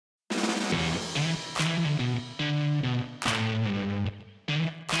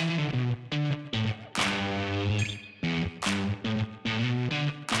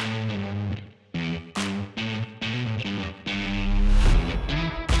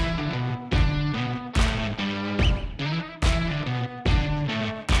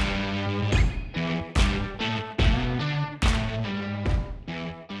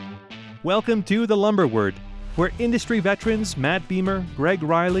Welcome to The Lumber Word, where industry veterans Matt Beymer, Greg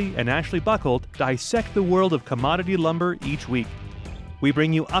Riley, and Ashley Boeckholt dissect the world of commodity lumber each week. We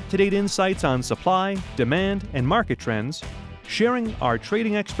bring you up-to-date insights on supply, demand, and market trends, sharing our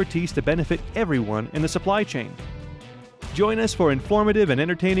trading expertise to benefit everyone in the supply chain. Join us for informative and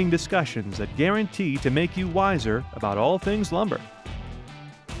entertaining discussions that guarantee to make you wiser about all things lumber.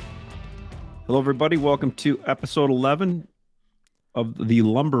 Hello, everybody. Welcome to episode 11 of the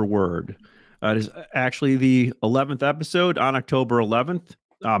Lumber Word. It is actually the 11th episode on October 11th.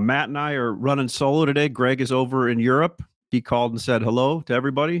 Matt and I are running solo today. Greg is over in Europe. He called and said hello to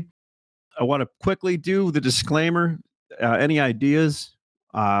everybody. I want to quickly do the disclaimer. Any ideas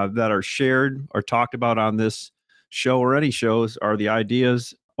that are shared or talked about on this show or any shows are the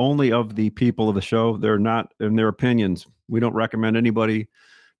ideas only of the people of the show. They're not in their opinions. We don't recommend anybody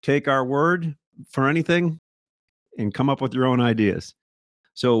take our word for anything and come up with your own ideas.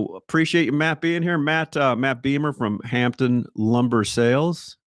 So appreciate you, Matt, being here. Matt Beymer from Hampton Lumber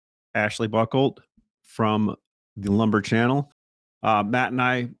Sales, Ashley Boeckholt from the Lumber Channel. Matt and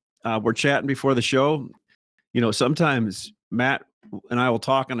I were chatting before the show. You know, sometimes Matt and I will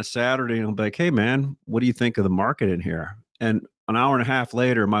talk on a Saturday and I'll be like, hey, man, what do you think of the market in here? And an hour and a half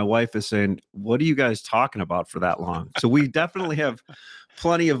later, my wife is saying, what are you guys talking about for that long? So we definitely have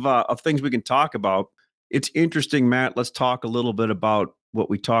plenty of things we can talk about. It's interesting, Matt. Let's talk a little bit about what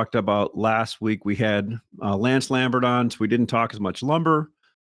we talked about last week. We had Lance Lambert on, so we didn't talk as much lumber,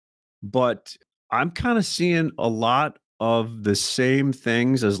 but I'm kind of seeing a lot of the same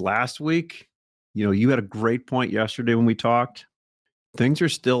things as last week. You know, you had a great point yesterday when we talked. Things are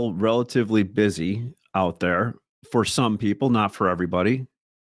still relatively busy out there for some people, not for everybody.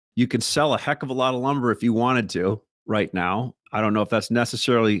 You can sell a heck of a lot of lumber if you wanted to right now. I don't know if that's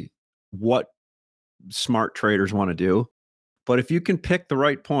necessarily what smart traders want to do, but if you can pick the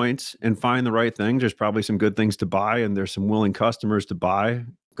right points and find the right things, there's probably some good things to buy, and there's some willing customers to buy,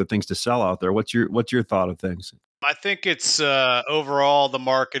 good things to sell out there. What's your thought of things? I think it's overall the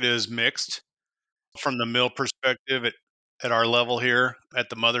market is mixed from the mill perspective at our level here at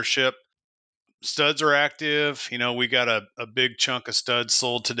the mothership. Studs are active. You know, we got a big chunk of studs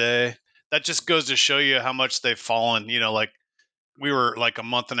sold today. That just goes to show you how much they've fallen. You know, like we were like a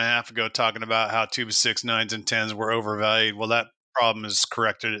month and a half ago talking about how 2x6 9s and 10s were overvalued. Well, that problem has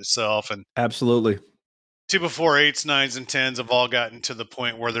corrected itself, and Absolutely. 2x4 8s, 9s, and 10s have all gotten to the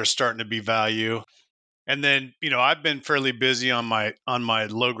point where they're starting to be value. And then, you know, I've been fairly busy on my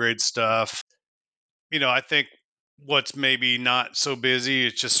low grade stuff. You know, I think what's maybe not so busy,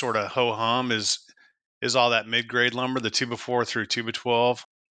 it's just sort of ho hum is all that mid grade lumber, the 2x4 through 2x12.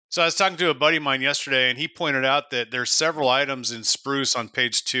 So I was talking to a buddy of mine yesterday, and he pointed out that there's several items in spruce on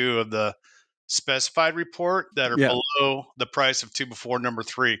page 2 of the specified report that are below the price of 2x4 number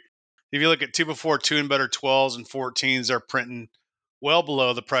 3. If you look at 2x4 2 and better 12s and 14s, they're printing well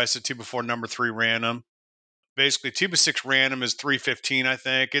below the price of 2x4 number 3 random. Basically, 2x6 random is $3.15, I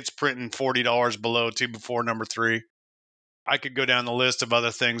think. It's printing $40 below 2x4 number 3. I could go down the list of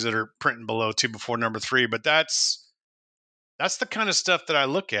other things that are printing below 2x4 number 3, but that's the kind of stuff that I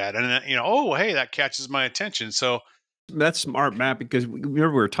look at, and you know, oh, hey, that catches my attention. So That's smart, Matt, because we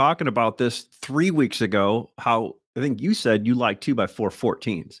were talking about this 3 weeks ago, how I think you said you like 2x4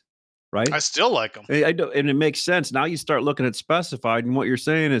 14s, right? I still like them. I do, and it makes sense. Now you start looking at specified, and what you're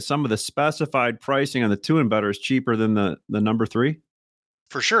saying is some of the specified pricing on the 2 and better is cheaper than the number 3.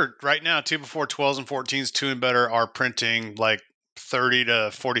 For sure. Right now, 2x4 12s and 14s, 2 and better are printing like $30 to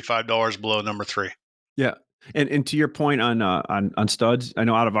 $45 below number 3. Yeah, and to your point on studs, I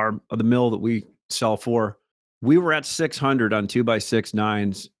know out of the mill that we sell for, we were at 600 on 2x6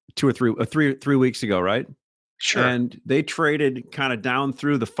 9s 3 weeks ago, right? Sure. And they traded kind of down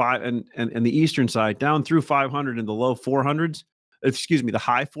through the five and the eastern side down through 500 in the low 400s. Excuse me, the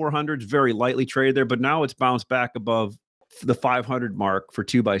high 400s, very lightly traded there, but now it's bounced back above the 500 mark for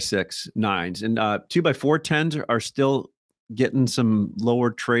 2x6 9s, and 2x4 10s are still getting some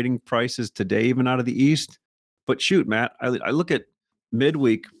lower trading prices today, even out of the east. But shoot, Matt, I look at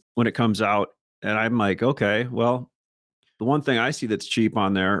midweek when it comes out, and I'm like, okay, well, the one thing I see that's cheap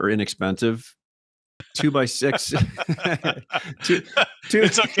on there or inexpensive, 2x6.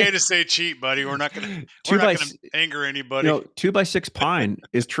 It's okay to say cheap, buddy. We're not gonna anger anybody. You know, 2x6 pine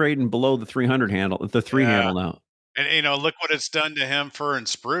is trading below the 300 handle, the 3 handle now. And you know, look what it's done to Hemfer and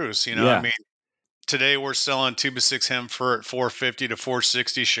spruce. You know, I mean, today we're selling 2x6 Hemfer at 450 to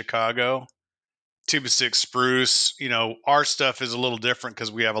 460 Chicago. 2x6 spruce. You know, our stuff is a little different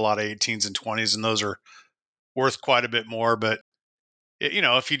because we have a lot of 18s and 20s, and those are worth quite a bit more. But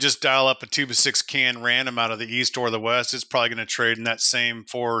if you just dial up a 2 by 6 can random out of the east or the west, it's probably going to trade in that same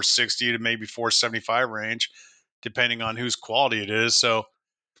 460 to maybe 475 range, depending on whose quality it is. So,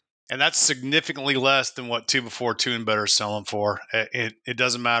 and that's significantly less than what 2 by 4 two and better is selling for. It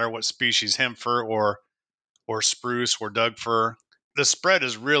doesn't matter what species, hemp fir or spruce or Doug fir. The spread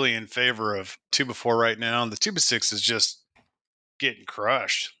is really in favor of 2 by 4 right now, and the 2 by 6 is just getting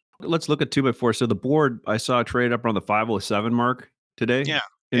crushed. Let's look at 2 by 4. So the board I saw trade up around the 507 mark today. Yeah,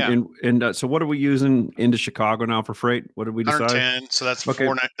 And yeah. so what are we using into Chicago now for freight? What did we decide? 110. So that's Okay,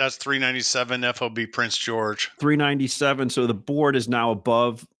 that's 397 FOB Prince George. 397. So the board is now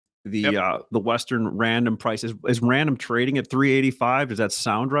above Yep. the Western random price. Is random trading at 385? Does that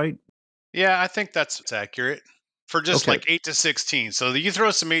sound right? Yeah, I think that's accurate for just Okay. like 8 to 16. So you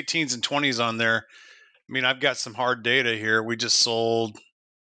throw some 18s and 20s on there. I mean, I've got some hard data here. We just sold,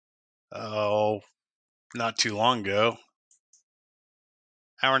 oh, not too long ago,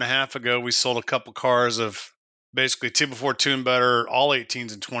 hour and a half ago, we sold a couple cars of basically 2 by 4 two and better, all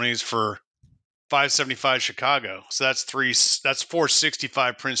 18s and 20s for 575 Chicago. So that's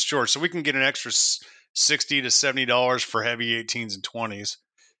 465 Prince George. So we can get an extra 60 to $70 for heavy 18s and 20s.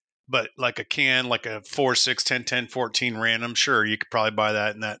 But like a can, like a 4, 6, 10, 10, 14 random, sure, you could probably buy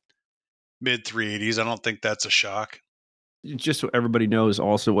that in that mid 380s. I don't think that's a shock. Just so everybody knows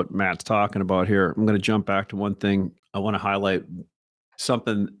also what Matt's talking about here, I'm going to jump back to one thing. I want to highlight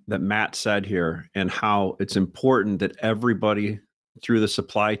something that Matt said here and how it's important that everybody through the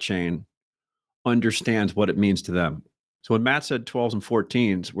supply chain understands what it means to them. So when Matt said 12s and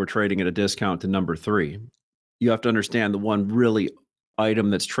 14s, we're trading at a discount to number 3. You have to understand the one really item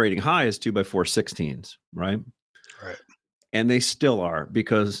that's trading high is 2 by 4 16s, right? Right. And they still are,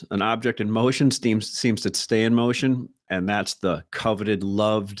 because an object in motion seems to stay in motion. And that's the coveted,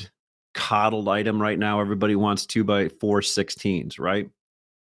 loved, coddled item right now. Everybody wants 2 by 4 16s, right?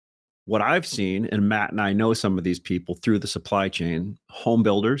 What I've seen, and Matt and I know some of these people through the supply chain, home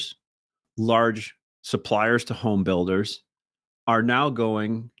builders, large suppliers to home builders, are now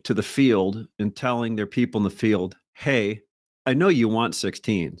going to the field and telling their people in the field, hey, I know you want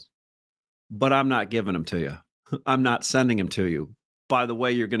 16s, but I'm not giving them to you. I'm not sending them to you. By the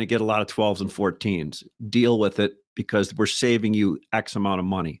way, you're going to get a lot of 12s and 14s. Deal with it, because we're saving you X amount of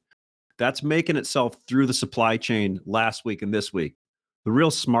money. That's making itself through the supply chain last week and this week. The real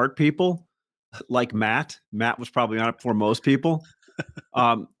smart people, like Matt was probably on it before most people,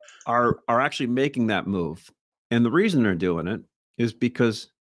 are actually making that move. And the reason they're doing it is because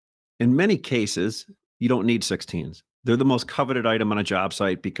in many cases, you don't need 16s. They're the most coveted item on a job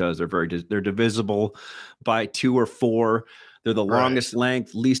site because they're divisible by 2 or 4. They're the Right. longest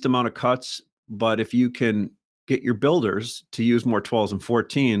length, least amount of cuts. But if you can get your builders to use more 12s and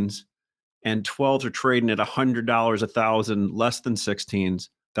 14s, and 12s are trading at $100 a thousand, less than 16s,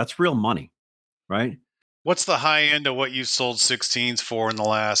 that's real money, right? What's the high end of what you sold 16s for in the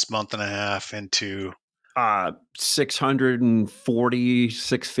last month and a half into? 640,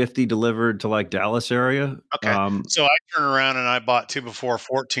 650 delivered to like Dallas area. Okay. So I turn around and I bought 2 by 4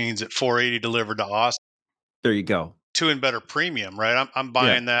 14s at 480 delivered to Austin. There you go. Two and better premium, right? I'm Yeah.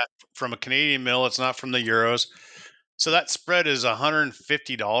 buying that from a Canadian mill. It's not from the Euros. So that spread is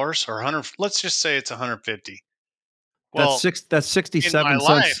 $150 or 100. Let's just say it's 150. Well, That's in my 67 cents.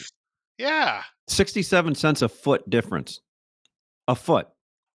 life, yeah, 67 cents a foot difference. A foot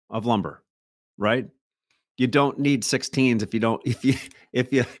of lumber, right? You don't need 16s if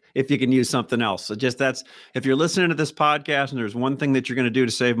you can use something else. So just that's, if you're listening to this podcast and there's one thing that you're going to do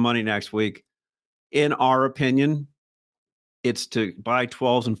to save money next week, in our opinion, it's to buy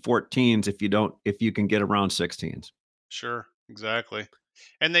 12s and 14s if you can get around 16s. sure, exactly.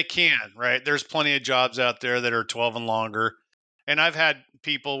 And they can, right? There's plenty of jobs out there that are 12 and longer. And I've had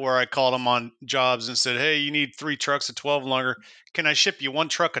people where I called them on jobs and said, "Hey, you need 3 trucks of 12 and longer. Can I ship you 1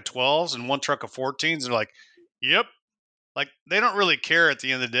 truck of 12s and 1 truck of 14s?" They're like, "Yep." Like they don't really care at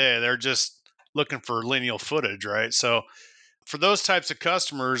the end of the day. They're just looking for lineal footage, right? So for those types of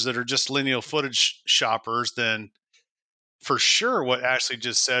customers that are just lineal footage shoppers, then for sure what Ashley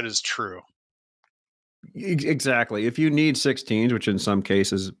just said is true. Exactly. If you need 16s, which in some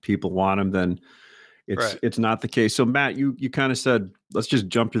cases people want them, then Right. it's not the case. So Matt, you kind of said, let's just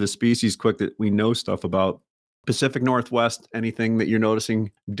jump to the species quick that we know stuff about. Pacific Northwest, anything that you're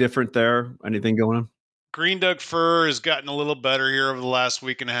noticing different there? Anything going on? Green Doug fur has gotten a little better here over the last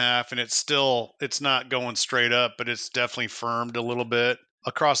week and a half, and it's not going straight up, but it's definitely firmed a little bit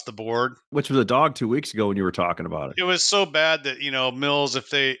across the board. Which was a dog 2 weeks ago when you were talking about it. It was so bad that mills,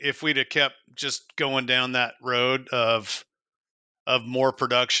 if we'd have kept just going down that road of more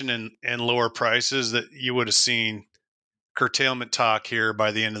production and lower prices, that you would have seen curtailment talk here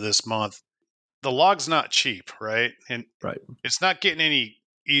by the end of this month. The log's not cheap, right? And Right. it's not getting any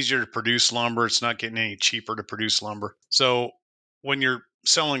easier to produce lumber. It's not getting any cheaper to produce lumber. So when you're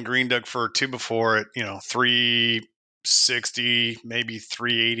selling green Doug fir 2x4 at 360, maybe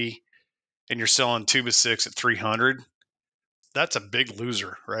 380, and you're selling 2x6 at 300, that's a big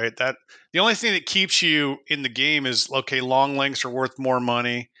loser, right? That the only thing that keeps you in the game is, okay, long lengths are worth more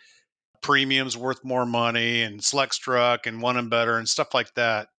money, premiums worth more money, and select struck and one and better and stuff like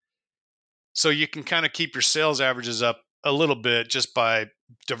that. So you can kind of keep your sales averages up a little bit just by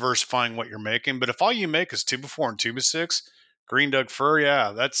diversifying what you're making. But if all you make is 2x4 and 2x6, green Doug fir,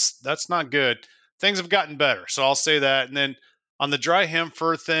 yeah, that's not good. Things have gotten better, so I'll say that. And then on the dry hem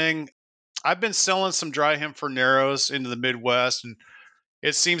fir thing, I've been selling some dry hem fir narrows into the Midwest, and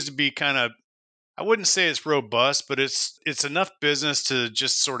it seems to be kind of, I wouldn't say it's robust, but it's enough business to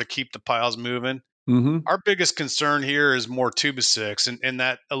just sort of keep the piles moving. Mm-hmm. Our biggest concern here is more 2x6, and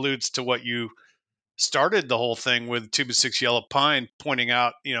that alludes to what you started the whole thing with 2x6 yellow pine, pointing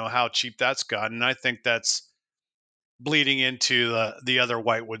out, how cheap that's gotten. And I think that's bleeding into the other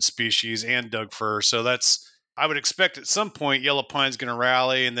whitewood species and Doug fir. So that's, I would expect at some point yellow pine's going to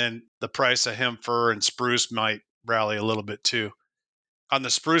rally, and then the price of hem fir and spruce might rally a little bit too. On the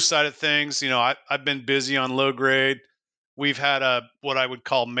spruce side of things, I've been busy on low grade. We've had a what I would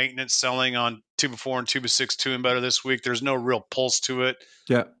call maintenance selling on 2x4 and 2x6 two and better this week. There's no real pulse to it,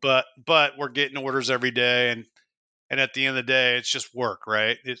 Yeah. but we're getting orders every day, and at the end of the day, it's just work,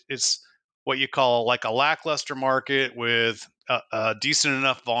 right? It's what you call like a lackluster market with a decent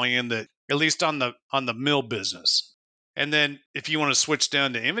enough volume that, at least on the mill business. And then if you want to switch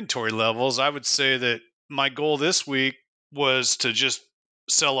down to inventory levels, I would say that my goal this week was to just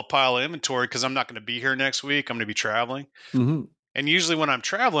sell a pile of inventory, because I'm not going to be here next week. I'm going to be traveling. Mm-hmm. And usually when I'm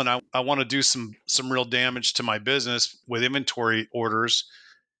traveling, I want to do some real damage to my business with inventory orders,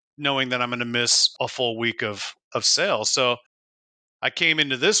 knowing that I'm going to miss a full week of sales. So I came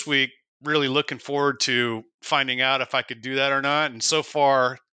into this week really looking forward to finding out if I could do that or not. And so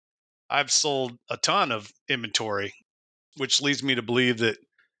far, I've sold a ton of inventory, which leads me to believe that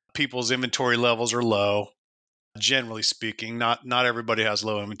people's inventory levels are low. Generally speaking, not everybody has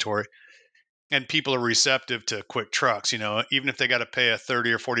low inventory, and people are receptive to quick trucks. Even if they got to pay a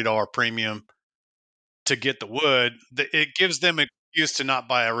 $30 or $40 premium to get the wood, it gives them an excuse to not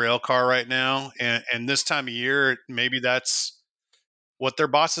buy a rail car right now. And this time of year, maybe that's what their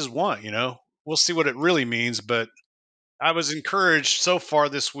bosses want. We'll see what it really means. But I was encouraged so far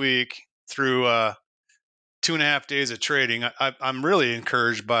this week through 2.5 days of trading. I'm really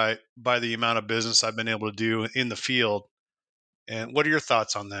encouraged by the amount of business I've been able to do in the field. And what are your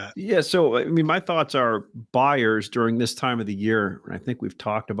thoughts on that? Yeah. So, I mean, my thoughts are buyers during this time of the year, and I think we've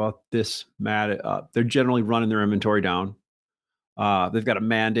talked about this, Matt, they're generally running their inventory down. They've got a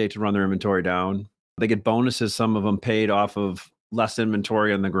mandate to run their inventory down. They get bonuses, some of them paid off of less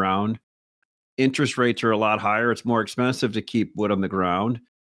inventory on the ground. Interest rates are a lot higher. It's more expensive to keep wood on the ground.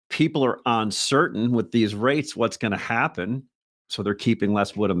 People are uncertain with these rates what's going to happen. So they're keeping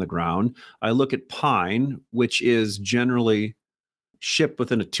less wood on the ground. I look at pine, which is generally shipped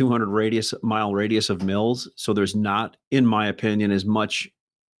within a 200-mile radius of mills. So there's not, in my opinion, as much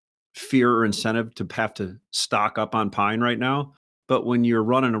fear or incentive to have to stock up on pine right now. But when you're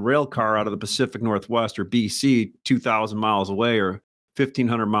running a rail car out of the Pacific Northwest or BC, 2,000 miles away or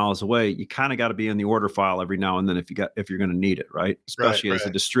 1,500 miles away, you kind of got to be in the order file every now and then if you're going to need it, right? Right, Especially as a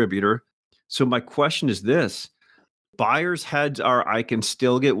right. distributor. So my question is this: buyers' heads are, I can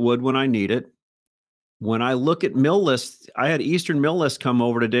still get wood when I need it. When I look at mill lists, I had Eastern mill lists come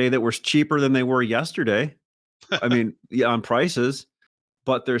over today that were cheaper than they were yesterday. I mean, yeah, on prices,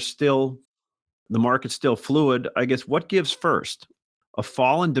 but they're still, the market's still fluid. I guess what gives first? A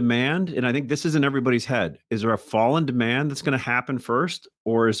fall in demand? And I think this is in everybody's head. Is there a fall in demand that's going to happen first,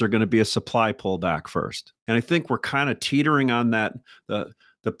 or is there going to be a supply pullback first? And I think we're kind of teetering on that,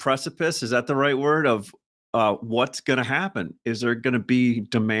 the precipice, is that the right word, of what's going to happen? Is there going to be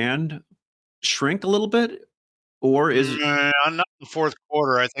demand shrink a little bit, or is Not the fourth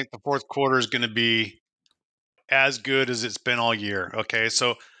quarter. I think the fourth quarter is going to be as good as it's been all year. Okay,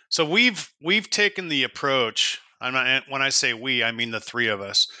 so we've taken the approach. I'm not, when I say we, I mean the three of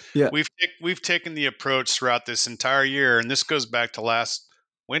us. yeah, We've taken the approach throughout this entire year, and this goes back to last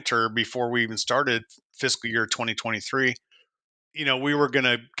winter before we even started fiscal year 2023. We were going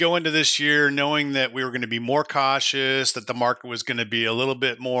to go into this year knowing that we were going to be more cautious, that the market was going to be a little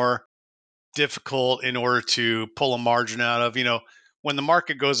bit more difficult in order to pull a margin out of. When the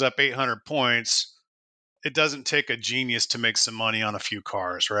market goes up 800 points, it doesn't take a genius to make some money on a few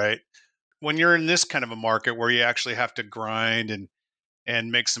cars, right? when you're in this kind of a market where you actually have to grind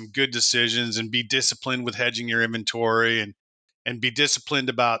and make some good decisions and be disciplined with hedging your inventory and be disciplined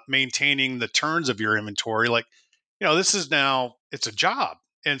about maintaining the turns of your inventory, like, this is now, it's a job.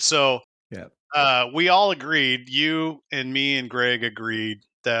 And so Yeah. we all agreed, you and me and Greg agreed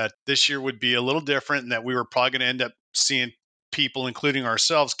that this year would be a little different and that we were probably going to end up seeing people, including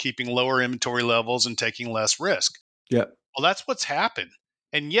ourselves, keeping lower inventory levels and taking less risk. Yeah. Well, that's what's happened.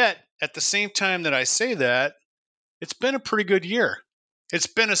 And yet, at the same time that I say that, it's been a pretty good year. It's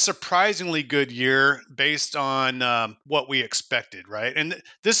been a surprisingly good year based on what we expected, right? And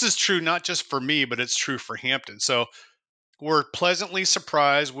this is true not just for me, but it's true for Hampton. So we're pleasantly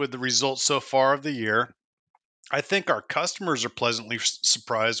surprised with the results so far of the year. I think our customers are pleasantly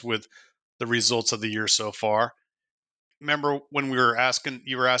surprised with the results of the year so far. Remember when you were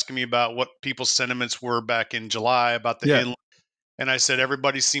asking me about what people's sentiments were back in July about the Yeah. inland, and I said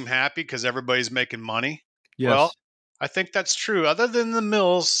everybody seemed happy because everybody's making money. Well, Yes. I think that's true. Other than the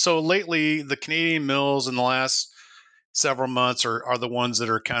mills, so lately the Canadian mills in the last several months are the ones that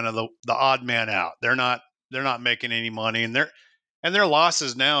are kind of the odd man out. They're not making any money, and their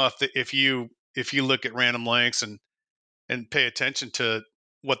losses now. If you look at Random Lengths and pay attention to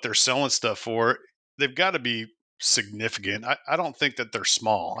what they're selling stuff for, they've got to be significant. I don't think that they're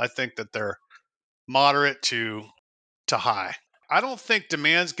small. I think that they're moderate to high. I don't think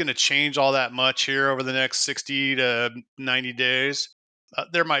demand's going to change all that much here over the next 60 to 90 days.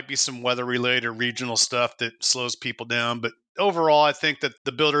 There might be some weather related regional stuff that slows people down, but overall, I think that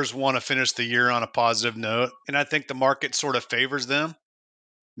the builders want to finish the year on a positive note, and I think the market sort of favors them.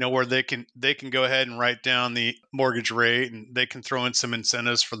 Where they can go ahead and write down the mortgage rate, and they can throw in some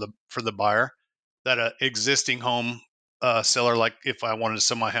incentives for the buyer that a existing home seller, like if I wanted to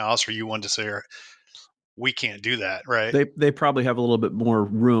sell my house or you wanted to say, we can't do that, right? They probably have a little bit more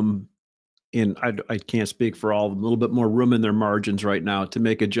room in, I can't speak for all of them, a little bit more room in their margins right now to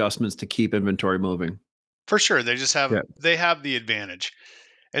make adjustments to keep inventory moving. For sure, Yeah. they have the advantage,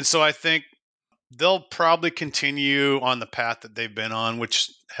 and so I think they'll probably continue on the path that they've been on, which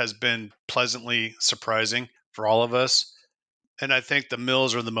has been pleasantly surprising for all of us. And I think the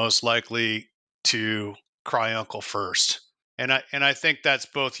mills are the most likely to cry uncle first. And I think that's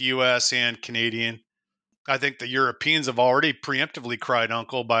both US and Canadian. I think the Europeans have already preemptively cried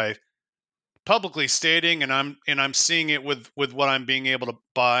uncle by publicly stating, and I'm seeing it with what I'm being able to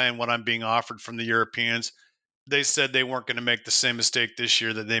buy and what I'm being offered from the Europeans. They said they weren't going to make the same mistake this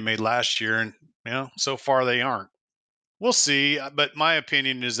year that they made last year, and so far they aren't. We'll see, but my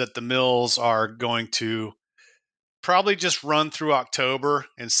opinion is that the mills are going to probably just run through October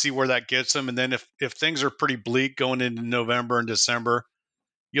and see where that gets them. And then if things are pretty bleak going into November and December,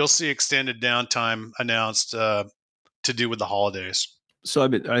 you'll see extended downtime announced to do with the holidays. So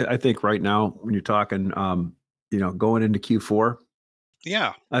I think right now when you're talking, going into Q4,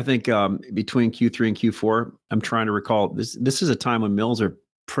 Yeah, I think between Q3 and Q4, I'm trying to recall this. This is a time when mills are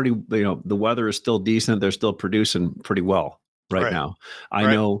pretty. The weather is still decent. They're still producing pretty well right right, now. I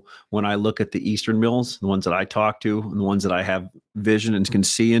right, know when I look at the eastern mills, the ones that I talk to, and the ones that I have vision and can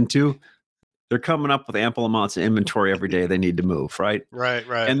see into, they're coming up with ample amounts of inventory every day they need to move, right? right,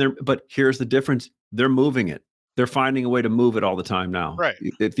 right, But here's the difference. They're moving it. They're finding a way to move it all the time now. right.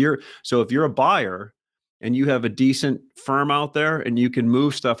 If you're a buyer and you have a decent firm out there and you can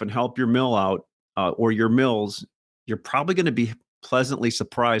move stuff and help your mill out, or your mills, you're probably going to be pleasantly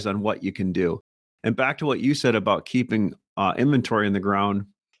surprised on what you can do. And back to what you said about keeping inventory in the ground,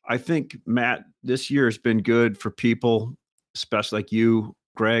 I think, Matt, this year has been good for people, especially like you,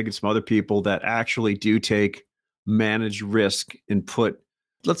 Greg, and some other people that actually do take managed risk and put,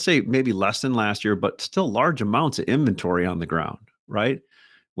 let's say, maybe less than last year, but still large amounts of inventory on the ground, right?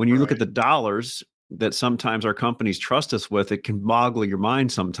 When you look at Right, the dollars that sometimes our companies trust us with, it can boggle your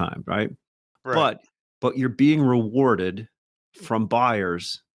mind sometimes, right? right. But you're being rewarded from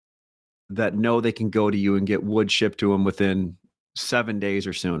buyers that know they can go to you and get wood shipped to them within 7 days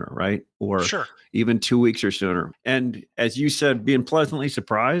or sooner, right? Or Sure. even 2 weeks or sooner. And as you said, being pleasantly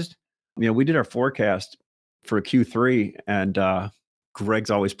surprised, we did our forecast for Q3, and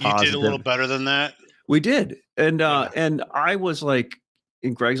Greg's always You did a little positive. better than that. We did. And Yeah. and I was like,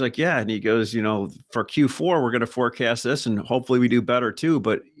 and Greg's like, yeah. And he goes, for Q4, we're going to forecast this and hopefully we do better too.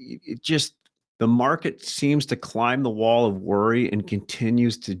 But it just, the market seems to climb the wall of worry and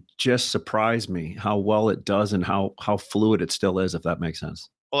continues to just surprise me how well it does and how fluid it still is, if that makes sense.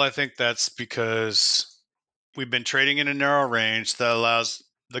 Well, I think that's because we've been trading in a narrow range that allows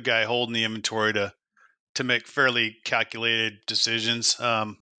the guy holding the inventory to make fairly calculated decisions,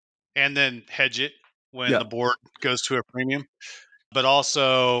 and then hedge it when Yeah. the board goes to a premium. but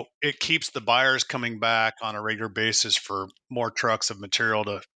also it keeps the buyers coming back on a regular basis for more trucks of material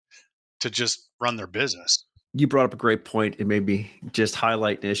to just run their business. You brought up a great point. It made me just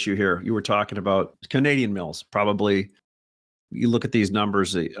highlight an issue here. You were talking about Canadian mills. Probably, you look at these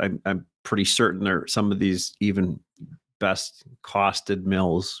numbers. I'm pretty certain there are some of these even best costed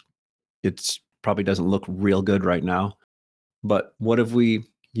mills. It's probably doesn't look real good right now. But what if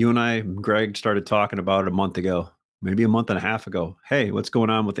you and I, Greg, started talking about it a month ago, maybe a month and a half ago? Hey, what's going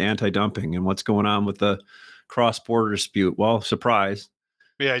on with anti-dumping and what's going on with the cross-border dispute? Well, surprise,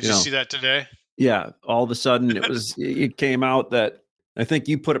 Yeah, did you you know, see that today? yeah, all of a sudden it came out that I think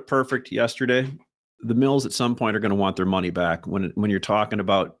you put it perfect yesterday. The mills at some point are going to want their money back when you're talking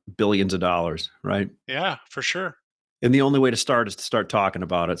about billions of dollars, right? Yeah, for sure. And the only way to start is to start talking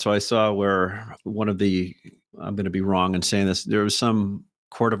about it. So I saw where one of the, I'm going to be wrong in saying this, there was some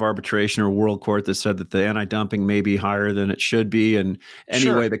court of arbitration or world court that said that the anti-dumping may be higher than it should be. And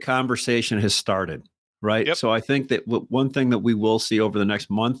Sure. anyway, the conversation has started, right? Yep. So I think that one thing that we will see over the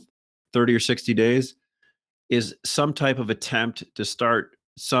next month, 30 or 60 days, is some type of attempt to start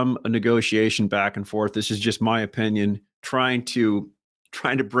some negotiation back and forth. This is just my opinion, trying to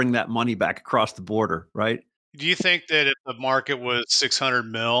bring that money back across the border, right? Do you think that if the market was 600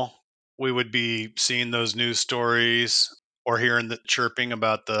 mil, we would be seeing those news stories or hearing the chirping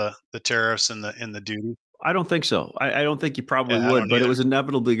about the tariffs and the duty? I don't think so. I don't think you probably Yeah, I would, don't but either.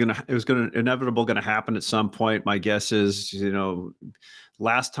 it was gonna inevitable gonna happen at some point. My guess is,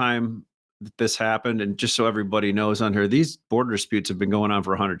 last time that this happened, and just so everybody knows on here, these border disputes have been going on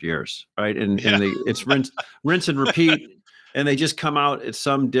for 100 years, right? And Yeah, it's rinse and repeat, and they just come out at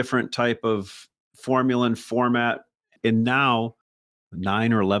some different type of formula and format. And now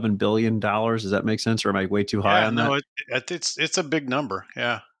 $9 or $11 billion. Does that make sense, or am I way too high yeah. on No, that? it's a big number.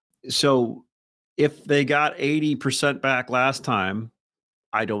 Yeah, So if they got 80% back last time,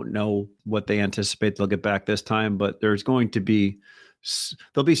 I don't know what they anticipate they'll get back this time, but there'll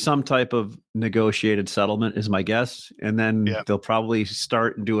be some type of negotiated settlement is my guess, and then yeah, they'll probably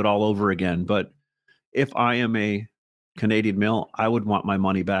start and do it all over again. But if I am a Canadian mill, I would want my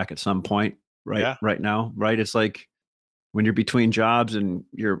money back at some point, yeah. right now, right? It's like when you're between jobs and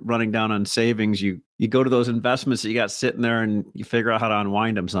you're running down on savings, you go to those investments that you got sitting there and you figure out how to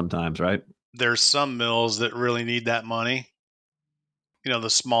unwind them sometimes, right? There's some mills that really need that money. The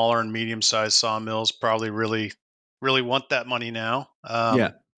smaller and medium sized sawmills probably really want that money now.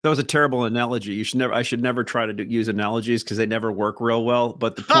 Yeah. That was a terrible analogy. I should never try to use analogies because they never work real well.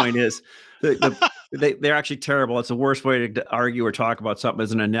 But the point is, they're actually terrible. It's the worst way to argue or talk about something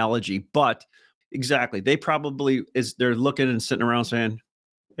as an analogy. But exactly, they're looking and sitting around saying,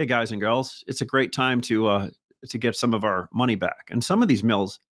 "Hey guys and girls, it's a great time to get some of our money back." And some of these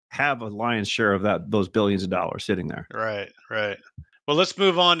mills have a lion's share of those billions of dollars sitting there. Right, right. Well, let's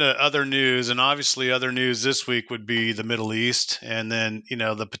move on to other news. And obviously, other news this week would be the Middle East and then,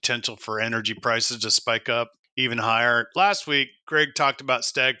 the potential for energy prices to spike up even higher. Last week, Greg talked about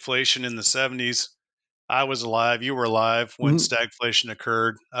stagflation in the 70s. I was alive. You were alive when Mhm. stagflation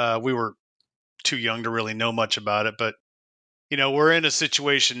occurred. We were too young to really know much about it. But, we're in a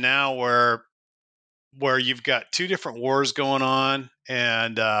situation now where you've got two different wars going on.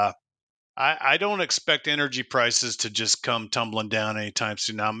 And, I don't expect energy prices to just come tumbling down anytime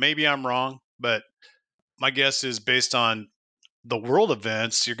soon. Now, maybe I'm wrong, but my guess is based on the world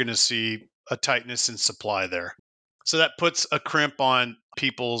events, you're going to see a tightness in supply there. So that puts a crimp on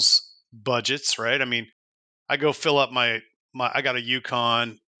people's budgets, right? I mean, I go fill up my I got a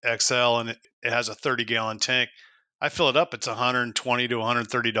Yukon XL and it has a 30-gallon tank. I fill it up, it's 120 to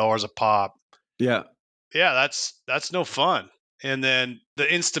 $130 a pop. Yeah. Yeah, that's no fun. And then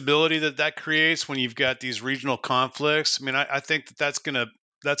the instability that creates when you've got these regional conflicts. I mean, I think that's gonna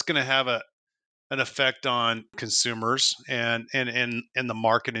have an effect on consumers and the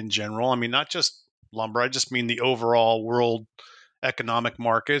market in general. I mean, not just lumber. I just mean the overall world economic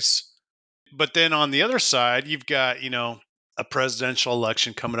markets. But then on the other side, you've got a presidential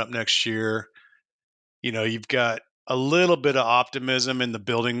election coming up next year. You've got a little bit of optimism in the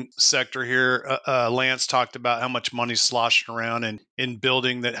building sector here. Lance talked about how much money's sloshing around in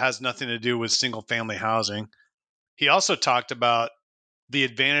building that has nothing to do with single family housing. He also talked about the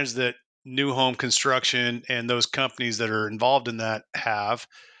advantage that new home construction and those companies that are involved in that have.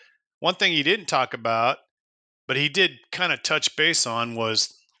 One thing he didn't talk about, but he did kind of touch base on,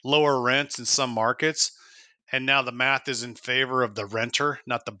 was lower rents in some markets. And now the math is in favor of the renter,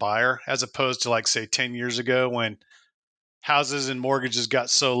 not the buyer, as opposed to, like, say, 10 years ago when houses and mortgages got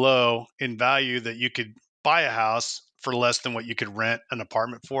so low in value that you could buy a house for less than what you could rent an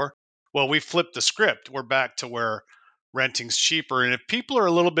apartment for. Well, we flipped the script. We're back to where renting's cheaper. And if people are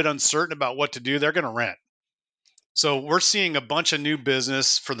a little bit uncertain about what to do, they're going to rent. So we're seeing a bunch of new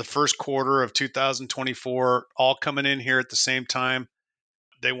business for the first quarter of 2024 all coming in here at the same time.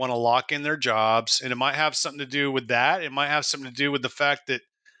 They want to lock in their jobs, and it might have something to do with that. It might have something to do with the fact that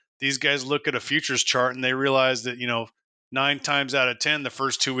these guys look at a futures chart and they realize that, 9 times out of 10, the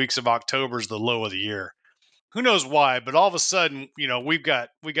first 2 weeks of October is the low of the year. Who knows why, but all of a sudden, we got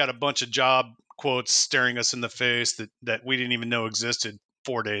a bunch of job quotes staring us in the face that we didn't even know existed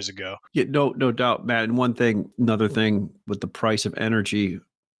 4 days ago. Yeah, no doubt, Matt. And another thing with the price of energy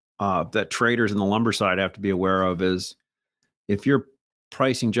that traders in the lumber side have to be aware of is if you're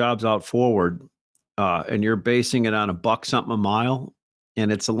pricing jobs out forward and you're basing it on a buck something a mile,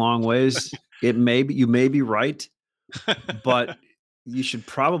 and it's a long ways, you may be right, but you should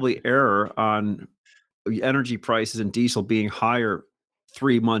probably err on energy prices and diesel being higher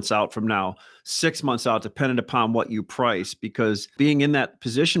 3 months out from now, 6 months out, depending upon what you price. Because being in that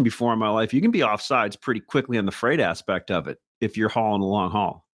position before in my life, you can be offsides pretty quickly on the freight aspect of it if you're hauling a long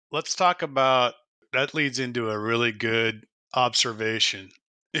haul. Let's talk about that. Leads into a really good observation.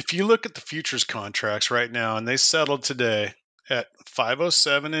 If you look at the futures contracts right now, and they settled today at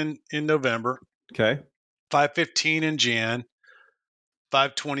 507 in November, Okay. 515 in Jan,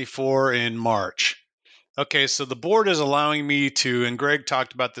 524 in March. Okay, so the board is allowing me to, and Greg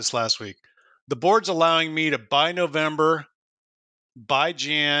talked about this last week. The board's allowing me to buy November, buy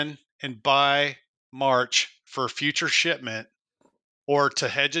Jan, and buy March for future shipment, or to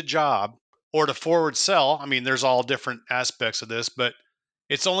hedge a job, or to forward sell. I mean, there's all different aspects of this, but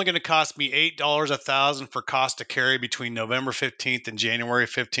it's only going to cost me $8 a thousand for cost to carry between November 15th and January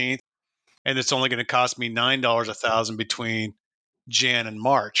 15th. And it's only going to cost me $9 a thousand between Jan and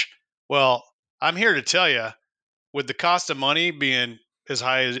March. Well, I'm here to tell you, with the cost of money being as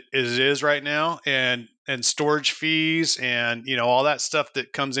high as it is right now, and storage fees, and all that stuff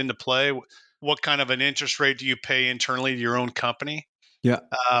that comes into play, what kind of an interest rate do you pay internally to your own company? Yeah.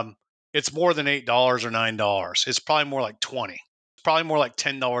 Um, it's more than $8 or $9. It's probably more like 20. It's probably more like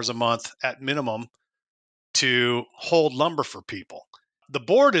 $10 a month at minimum to hold lumber for people. The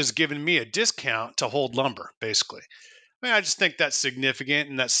board is giving me a discount to hold lumber, basically. I mean, I just think that's significant,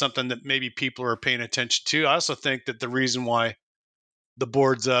 and that's something that maybe people are paying attention to. I also think that the reason why the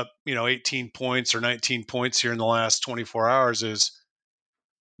board's up, 18 points or 19 points here in the last 24 hours is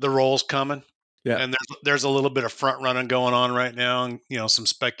the roll's coming. Yeah. And there's a little bit of front running going on right now, and some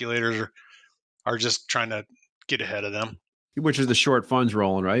speculators are just trying to get ahead of them. Which is the short funds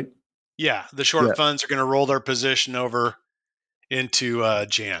rolling, right? Yeah, the Yeah. short funds are going to roll their position over into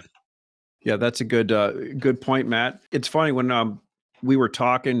Jan. Yeah, that's a good point, Matt. It's funny when we were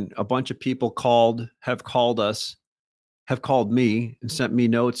talking, a bunch of people have called me and sent me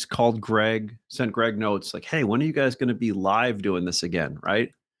notes, sent Greg notes like, "Hey, when are you guys going to be live doing this again?"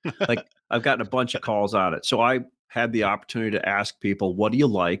 Right? Like I've gotten a bunch of calls on it. So I had the opportunity to ask people, "What do you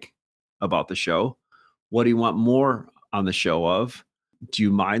like about the show? What do you want more on the show of? Do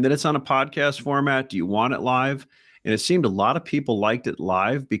you mind that it's on a podcast format? Do you want it live?" And it seemed a lot of people liked it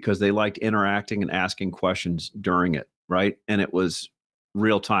live because they liked interacting and asking questions during it, right? And it was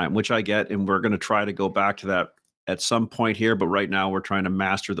real time, which I get. And we're going to try to go back to that at some point here. But right now, we're trying to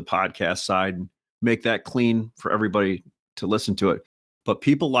master the podcast side and make that clean for everybody to listen to it. But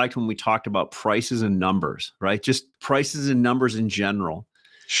people liked when we talked about prices and numbers, right? Just prices and numbers in general.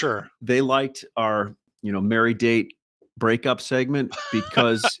 Sure. They liked our, marry date breakup segment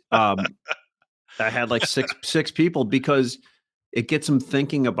because I had like six people, because it gets them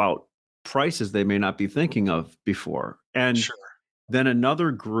thinking about prices they may not be thinking of before. And Sure. then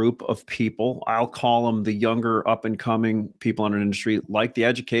another group of people, I'll call them the younger up and coming people in our industry, like the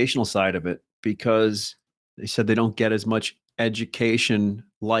educational side of it, because they said they don't get as much education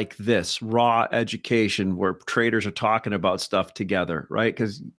like this raw education where traders are talking about stuff together, right?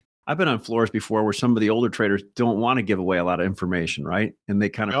 Because I've been on floors before where some of the older traders don't want to give away a lot of information, right? And they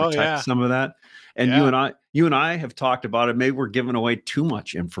kind of Oh protect yeah. some of that. And Yeah. you and I have talked about it. Maybe we're giving away too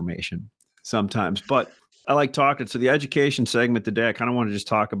much information sometimes, but I like talking. So the education segment today, I kind of want to just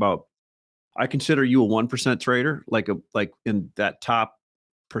talk about. I consider you a 1% trader, like in that top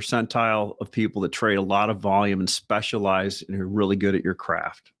percentile of people that trade a lot of volume and specialize and are really good at your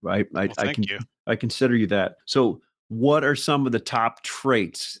craft, right? Well, thank you. I consider you that. So what are some of the top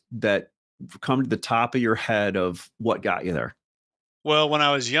traits that come to the top of your head of what got you there? Well, when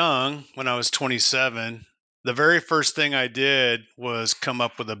I was young, when I was 27, the very first thing I did was come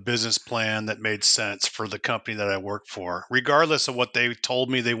up with a business plan that made sense for the company that I worked for, regardless of what they told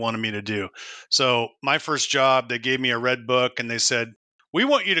me they wanted me to do. So, my first job, they gave me a red book and they said, we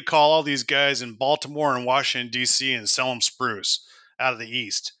want you to call all these guys in Baltimore and Washington, D.C. and sell them spruce out of the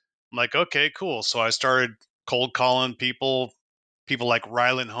East. I'm like, okay, cool. So I started cold calling people like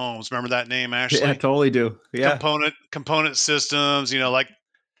Ryland Homes. Remember that name, Yeah, Ashley? totally do. Yeah. Component systems, like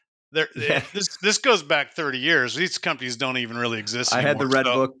Yeah. this goes back 30 years. These companies don't even really exist I had the anymore. red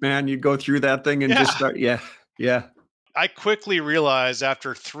So book, man. You go through that thing and just yeah, start. Yeah. Yeah. I quickly realized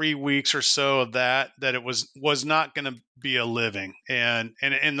after 3 weeks or so of that it was not going to be a living. And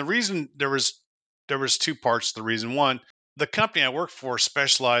the reason there was two parts to the reason. One, the company I worked for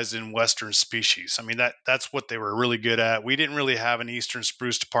specialized in Western species. I mean, that's what they were really good at. We didn't really have an Eastern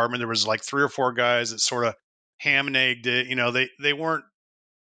spruce department. There was like 3 or 4 guys that sort of ham and egged it. They weren't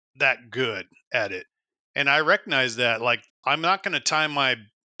that good at it. And I recognize that, like, I'm not going to tie my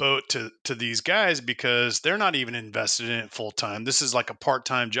boat to these guys because they're not even invested in it full time. This is like a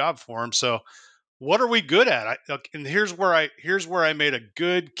part-time job for them. So what are we good at? And here's where I made a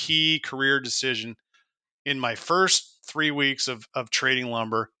good key career decision in my first 3 weeks of trading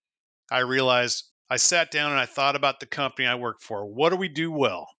lumber. I realized, I sat down and I thought about the company I work for. What do we do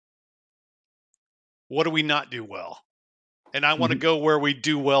well? What do we not do well? And I want to Mhm. go where we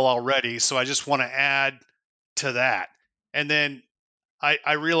do well already. So I just want to add to that. And then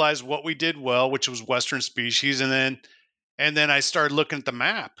I realized what we did well, which was Western species. And then I started looking at the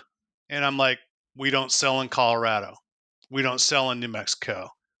map and I'm like, we don't sell in Colorado. We don't sell in New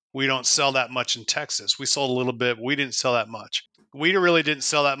Mexico. We don't sell that much in Texas. We sold a little bit, but we didn't sell that much. We really didn't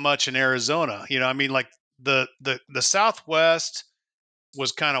sell that much in Arizona. I mean, like the Southwest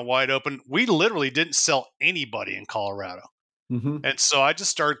was kind of wide open. We literally didn't sell anybody in Colorado. Mhm. And so I just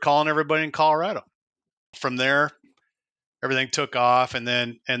started calling everybody in Colorado. From there, everything took off. And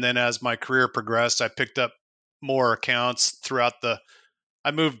then as my career progressed, I picked up more accounts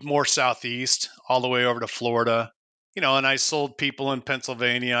I moved more southeast all the way over to Florida. And I sold people in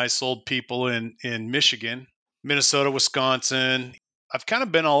Pennsylvania. I sold people in Michigan, Minnesota, Wisconsin. I've kind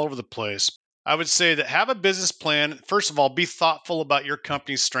of been all over the place. I would say that have a business plan. First of all, be thoughtful about your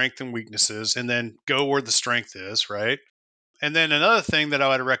company's strengths and weaknesses, and then go where the strength is, right? And then another thing that I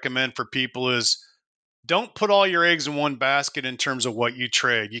would recommend for people is don't put all your eggs in one basket in terms of what you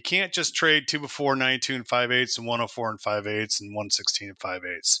trade. You can't just trade 2 before 92 and 5/8 and 104 and 5/8 and 116 and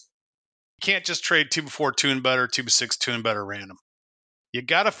 5/8. You can't just trade 2 before 2 and better, 2 before 6, 2 and better random. You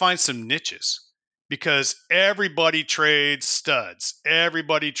got to find some niches because everybody trades studs.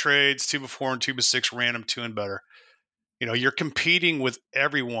 Everybody trades 2 before and 2 before 6 random, 2 and better. You're competing with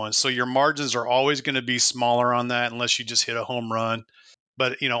everyone. So your margins are always going to be smaller on that unless you just hit a home run.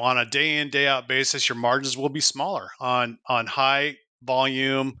 But on a day in, day out basis, your margins will be smaller on high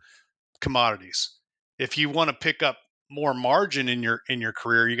volume commodities. If you want to pick up more margin in your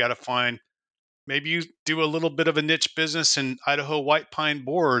career, you got to find, maybe you do a little bit of a niche business in Idaho white pine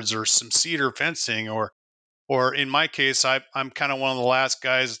boards or some cedar fencing, or in my case, I'm kind of one of the last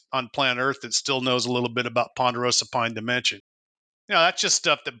guys on planet Earth that still knows a little bit about ponderosa pine dimension. That's just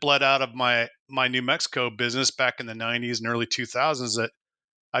stuff that bled out of my New Mexico business back in the 90s and early 2000s that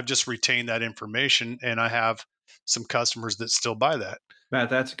I've just retained that information, and I have some customers that still buy that. Matt,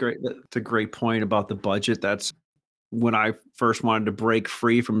 that's great. That's a great point about the budget. That's when I first wanted to break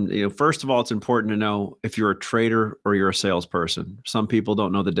free from, first of all, it's important to know if you're a trader or you're a salesperson. Some people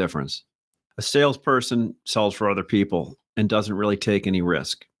don't know the difference. A salesperson sells for other people and doesn't really take any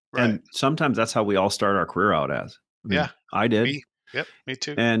risk. Right. And sometimes that's how we all start our career out as. I mean, Yeah. I did. Me. Yep. Me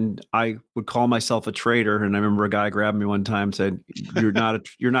too. And I would call myself a trader. And I remember a guy grabbed me one time and said, you're not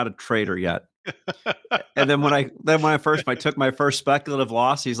a trader yet. And then when I took my first speculative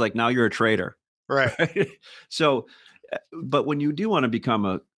loss, he's like, now you're a trader. Right. Right? So, but when you do want to become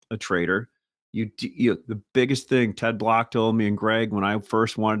a trader, the biggest thing Ted Block told me and Greg when I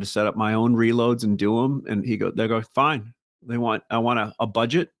first wanted to set up my own reloads and do them, and they go, fine. I want a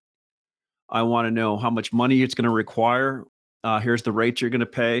budget. I want to know how much money it's going to require. Here's the rate you're going to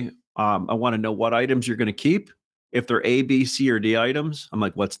pay. I want to know what items you're going to keep. If they're A, B, C, or D items, I'm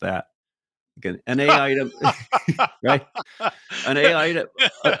like, what's that? Again, an A item, right? An A item,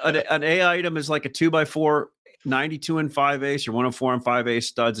 an A item is like a 2x4, 92 and 5/8 or 104 and 5/8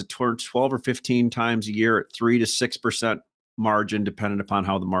 studs at 12 or 15 times a year at 3 to 6% margin, depending upon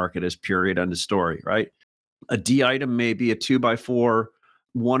how the market is. Period. End of story. Right. A D item may be a 2x4,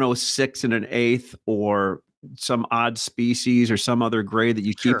 106 and an eighth, or some odd species or some other grade that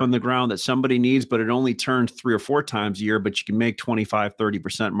you keep Sure. on the ground that somebody needs, but it only turns 3 or 4 times a year, but you can make 25,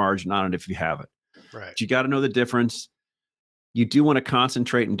 30% margin on it if you have it. Right. But you got to know the difference. You do want to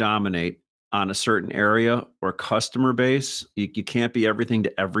concentrate and dominate on a certain area or customer base. You can't be everything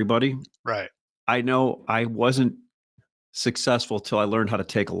to everybody. Right. I know I wasn't successful till I learned how to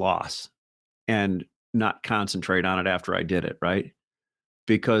take a loss and not concentrate on it after I did it, right?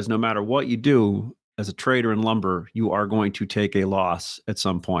 Because no matter what you do as a trader in lumber, you are going to take a loss at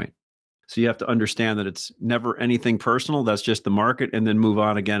some point. So you have to understand that it's never anything personal. That's just the market, and then move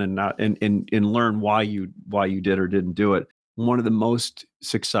on again and not and learn why you did or didn't do it. One of the most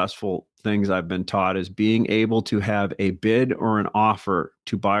successful things I've been taught is being able to have a bid or an offer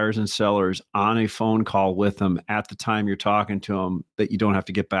to buyers and sellers on a phone call with them at the time you're talking to them, that you don't have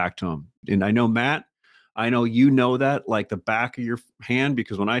to get back to them. And I know, Matt, I know you know that like the back of your hand,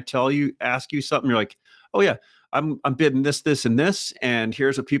 because when I ask you something, you're like, oh yeah, I'm bidding this, this, and this, and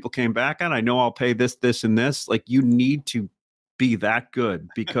here's what people came back on. I know I'll pay this, this, and this. Like, you need to be that good,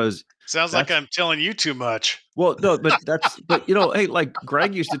 because Sounds like that's I'm telling you too much. well, no, but hey, like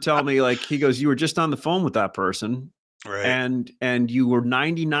Greg used to tell me, like, he goes, you were just on the phone with that person, Right. and you were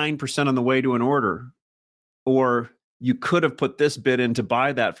 99% on the way to an order, or you could have put this bid in to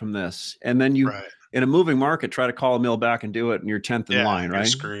buy that from this, and then you, Right. in a moving market, try to call a mill back and do it, and you're 10th in Yeah, line, you're right?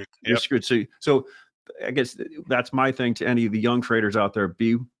 screwed. You're Yep. screwed. So I guess that's my thing to any of the young traders out there: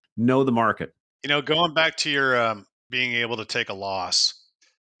 know the market. Going back to your being able to take a loss,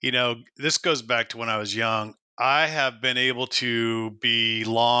 this goes back to when I was young. I have been able to be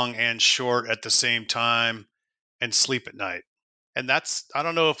long and short at the same time and sleep at night. And I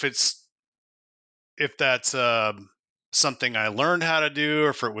don't know if that's something I learned how to do or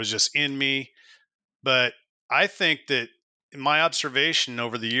if it was just in me, but I think that my observation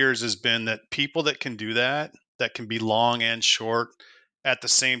over the years has been that people that can do that, that can be long and short at the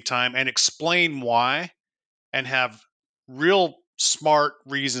same time and explain why and have real smart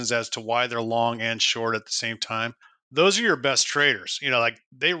reasons as to why they're long and short at the same time, those are your best traders. Like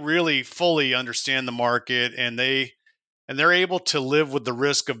they really fully understand the market, and they're able to live with the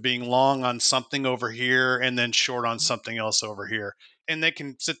risk of being long on something over here and then short on something else over here. And they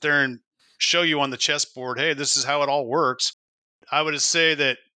can sit there and show you on the chessboard, hey, this is how it all works. I would say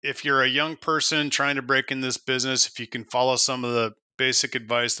that if you're a young person trying to break in this business, if you can follow some of the basic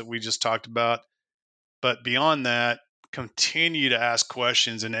advice that we just talked about, but beyond that, continue to ask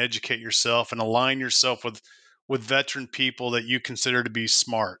questions and educate yourself and align yourself with veteran people that you consider to be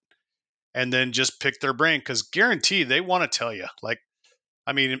smart. And then just pick their brain, because guarantee they want to tell you. Like,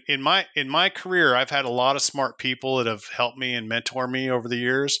 I mean, in my career, I've had a lot of smart people that have helped me and mentor me over the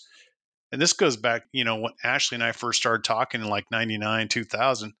years. And this goes back, when Ashley and I first started talking in like 99,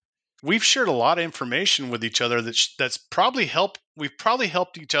 2000. We've shared a lot of information with each other that's probably helped. We've probably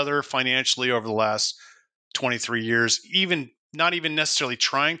helped each other financially over the last 23 years, even not even necessarily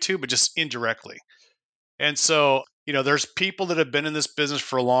trying to, but just indirectly. And so, there's people that have been in this business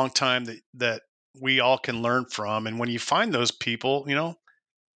for a long time that we all can learn from. And when you find those people,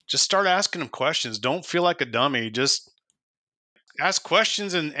 just start asking them questions. Don't feel like a dummy. Just ask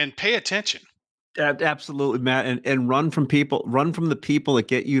questions and pay attention. Absolutely, Matt, and run from the people that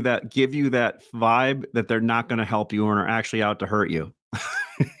give you that vibe that they're not going to help you and are actually out to hurt you.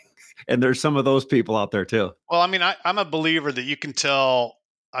 And there's some of those people out there too. Well, I mean, I'm a believer that you can tell.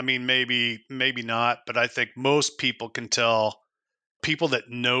 I mean, maybe not, but I think most people can tell people that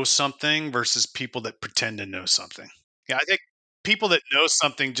know something versus people that pretend to know something. Yeah, I think people that know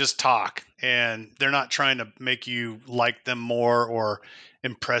something just talk, and they're not trying to make you like them more or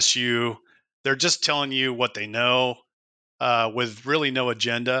impress you. They're just telling you what they know, with really no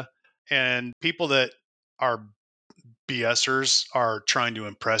agenda. And people that are BSers are trying to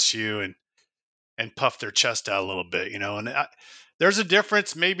impress you and puff their chest out a little bit, And there's a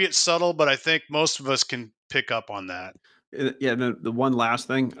difference. Maybe it's subtle, but I think most of us can pick up on that. Yeah, the one last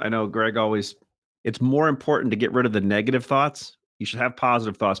thing, I know Greg always, it's more important to get rid of the negative thoughts. You should have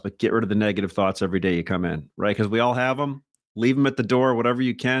positive thoughts, but get rid of the negative thoughts every day you come in, right? Because we all have them. Leave them at the door, whatever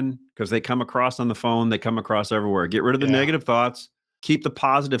you can, because they come across on the phone, they come across everywhere. Get rid of the Yeah. negative thoughts, keep the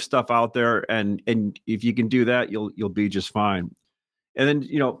positive stuff out there, and if you can do that, you'll be just fine. And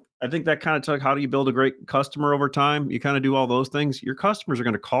then, I think that kind of took, how do you build a great customer over time? You kind of do all those things. Your customers are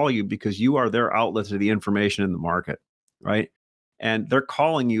going to call you because you are their outlet to the information in the market, right? And they're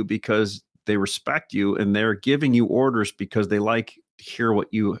calling you because they respect you, and they're giving you orders because they like to hear what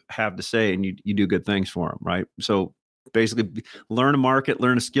you have to say, and you do good things for them, right? So basically, learn a market,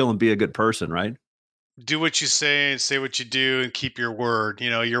 learn a skill, and be a good person, right? Do what you say and say what you do and keep your word.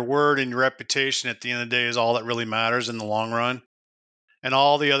 Your word and your reputation at the end of the day is all that really matters in the long run. And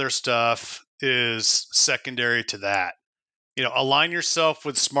all the other stuff is secondary to that. Align yourself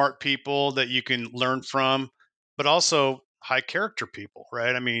with smart people that you can learn from, but also high character people,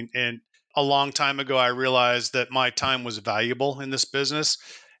 right? I mean, and a long time ago, I realized that my time was valuable in this business.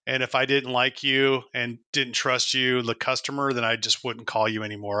 And if I didn't like you and didn't trust you, the customer, then I just wouldn't call you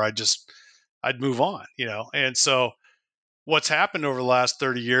anymore. I'd move on, And so what's happened over the last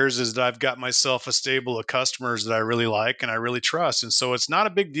 30 years is that I've got myself a stable of customers that I really like and I really trust. And so it's not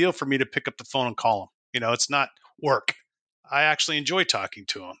a big deal for me to pick up the phone and call them. It's not work. I actually enjoy talking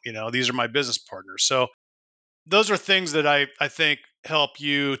to them. These are my business partners. So those are things that I think help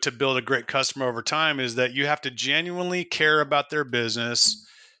you to build a great customer over time, is that you have to genuinely care about their business.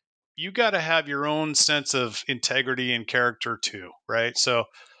 You got to have your own sense of integrity and character too, right? So,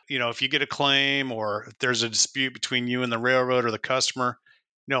 if you get a claim or if there's a dispute between you and the railroad or the customer,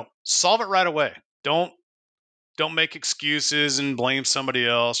 solve it right away. Don't make excuses and blame somebody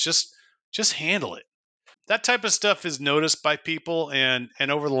else. Just handle it. That type of stuff is noticed by people, and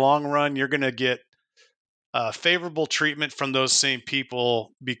over the long run, you're going to get favorable treatment from those same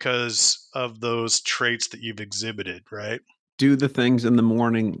people because of those traits that you've exhibited, right? Do the things in the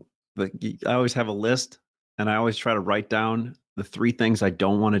morning. I always have a list, and I always try to write down the 3 things I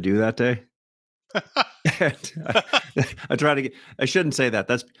don't want to do that day. I try to I shouldn't say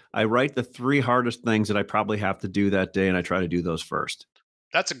that. I write the 3 hardest things that I probably have to do that day, and I try to do those first.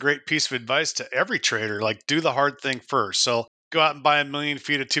 That's a great piece of advice to every trader. Like, do the hard thing first. So go out and buy a million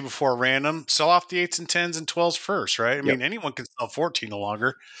feet of 2 before random. Sell off the 8s and 10s and 12s first, right? I Yep. mean, anyone can sell 14 no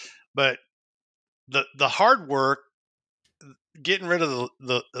longer, but the hard work, getting rid of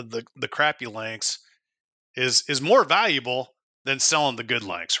the crappy lengths, is more valuable than selling the good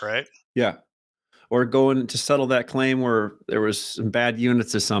lengths, right? Yeah. Or going to settle that claim where there was some bad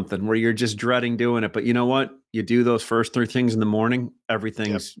units or something, where you're just dreading doing it. But you know what? You do those first 3 things in the morning, Yep.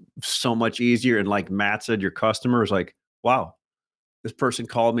 everything's so much easier. And like Matt said, your customer is like, wow, this person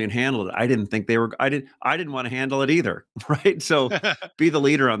called me and handled it. I didn't think I didn't want to handle it either. Right. So be the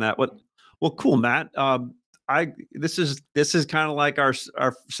leader on that. Well, cool, Matt. This is kind of like our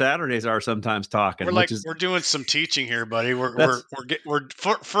Saturdays are sometimes talking, which is We're doing some teaching here, buddy. that's We're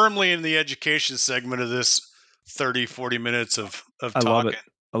firmly in the education segment of this 30-40 minutes of I love it. talking.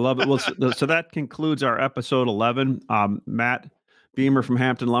 I love it. Well, so that concludes our episode 11. Matt Beymer from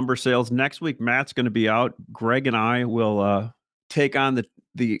Hampton Lumber Sales. Next week, Matt's going to be out. Greg and I will take on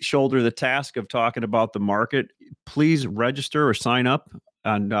the task of talking about the market. Please register or sign up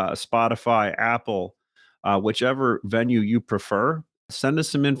on Spotify, Apple, whichever venue you prefer. Send us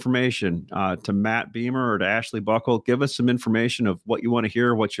some information to Matt Beymer or to Ashley Boeckholt. Give us some information of what you want to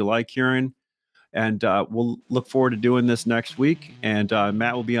hear, what you like hearing. And we'll look forward to doing this next week. And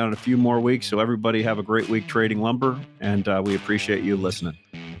Matt will be on in a few more weeks. So everybody have a great week trading lumber. And we appreciate you listening.